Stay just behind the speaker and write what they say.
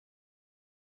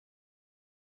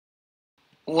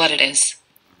what it is,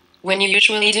 when you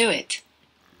usually do it,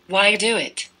 why you do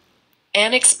it,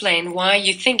 and explain why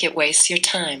you think it wastes your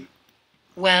time.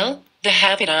 Well, the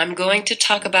habit I'm going to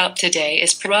talk about today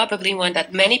is probably one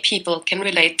that many people can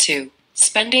relate to: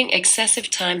 spending excessive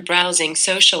time browsing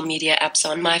social media apps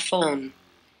on my phone.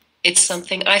 It's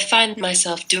something I find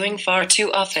myself doing far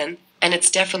too often, and it's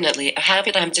definitely a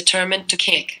habit I'm determined to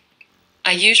kick.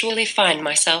 I usually find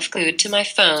myself glued to my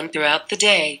phone throughout the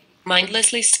day,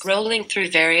 mindlessly scrolling through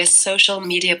various social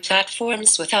media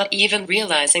platforms without even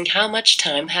realizing how much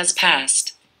time has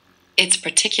passed. It's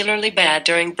particularly bad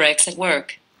during breaks at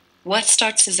work. What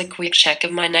starts as a quick check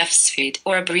of my Netflix feed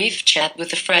or a brief chat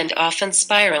with a friend often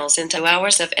spirals into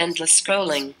hours of endless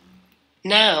scrolling.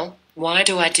 Now, why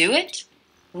do I do it?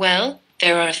 Well,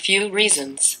 there are a few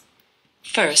reasons.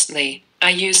 Firstly,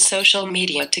 I use social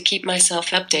media to keep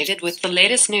myself updated with the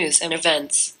latest news and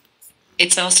events.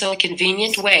 It's also a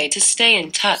convenient way to stay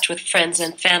in touch with friends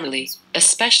and family,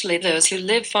 especially those who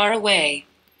live far away.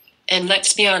 And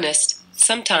let's be honest,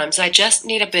 sometimes I just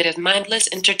need a bit of mindless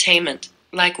entertainment,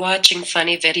 like watching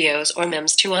funny videos or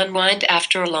memes to unwind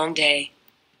after a long day.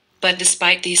 But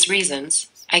despite these reasons,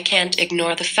 I can't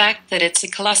ignore the fact that it's a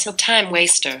colossal time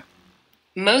waster.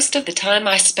 Most of the time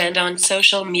I spend on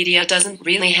social media doesn't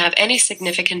really have any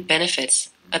significant benefits,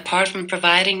 apart from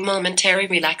providing momentary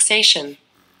relaxation.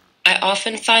 I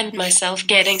often find myself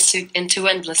getting sucked into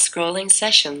endless scrolling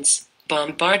sessions,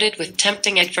 bombarded with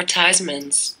tempting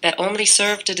advertisements that only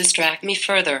serve to distract me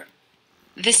further.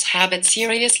 This habit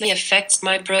seriously affects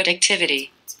my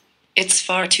productivity. It's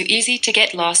far too easy to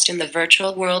get lost in the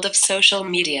virtual world of social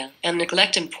media and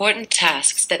neglect important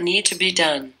tasks that need to be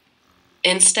done.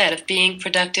 Instead of being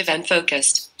productive and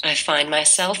focused, I find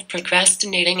myself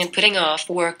procrastinating and putting off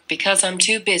work because I'm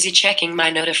too busy checking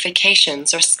my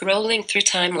notifications or scrolling through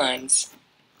timelines.